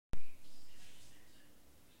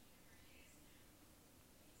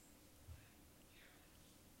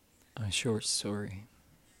A short story.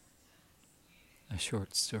 A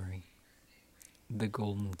short story. The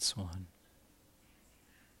Golden Swan.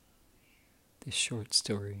 This short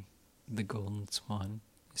story, The Golden Swan,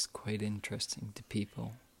 is quite interesting to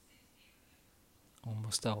people.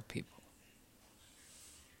 Almost all people.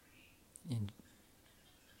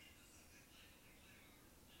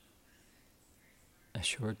 A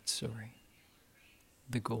short story.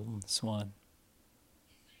 The Golden Swan.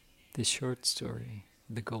 This short story,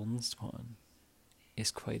 The Golden Swan,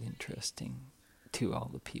 is quite interesting to all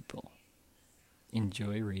the people.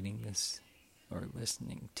 Enjoy reading this or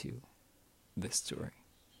listening to this story.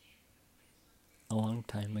 A long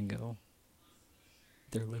time ago,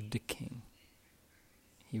 there lived a king.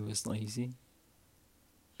 He was lazy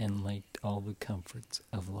and liked all the comforts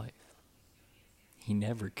of life. He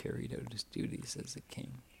never carried out his duties as a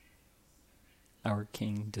king. Our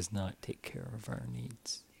king does not take care of our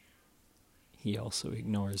needs. He also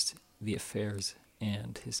ignores the affairs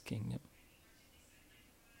and his kingdom.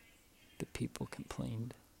 The people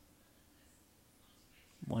complained.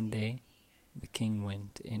 One day, the king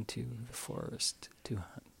went into the forest to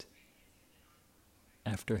hunt.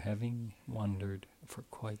 After having wandered for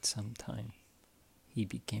quite some time, he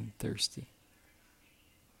became thirsty.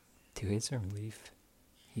 To his relief,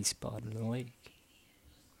 he spotted a lake.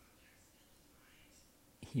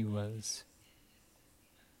 He was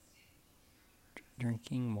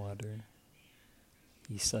drinking water.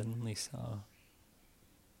 He suddenly saw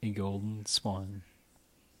a golden swan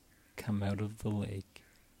come out of the lake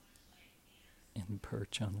and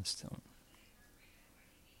perch on a stone.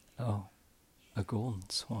 Oh, a golden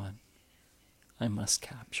swan. I must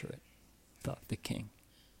capture it, thought the king.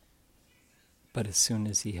 But as soon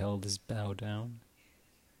as he held his bow down,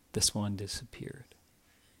 the swan disappeared.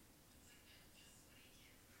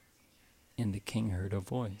 And the king heard a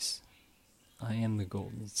voice. I am the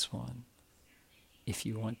golden swan. If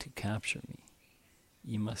you want to capture me,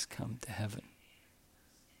 you must come to heaven.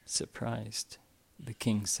 Surprised, the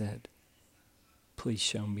king said, please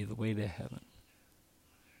show me the way to heaven.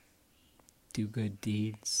 Do good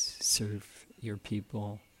deeds, serve your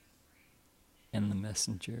people, and the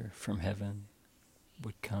messenger from heaven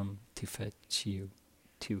would come to fetch you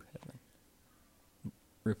to heaven,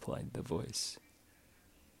 replied the voice.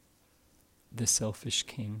 The selfish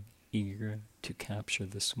king, eager to capture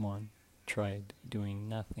the swan, tried doing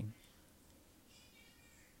nothing.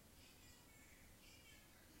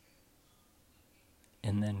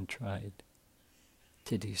 And then tried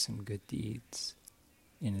to do some good deeds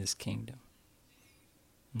in his kingdom.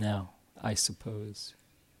 Now, I suppose,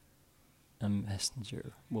 a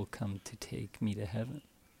messenger will come to take me to heaven.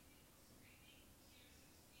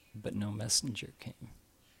 But no messenger came.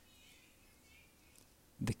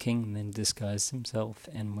 The king then disguised himself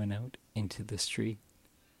and went out into the street.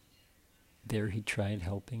 There he tried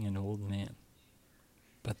helping an old man,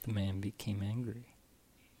 but the man became angry.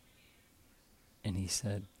 And he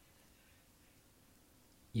said,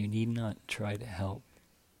 you need not try to help.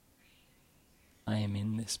 I am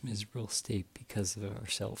in this miserable state because of our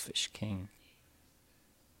selfish king.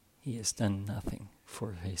 He has done nothing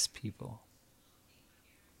for his people.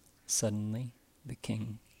 Suddenly, the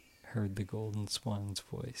king heard the golden swan's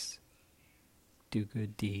voice. Do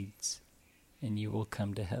good deeds, and you will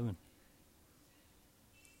come to heaven.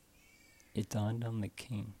 It dawned on the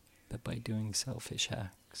king that by doing selfish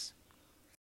acts,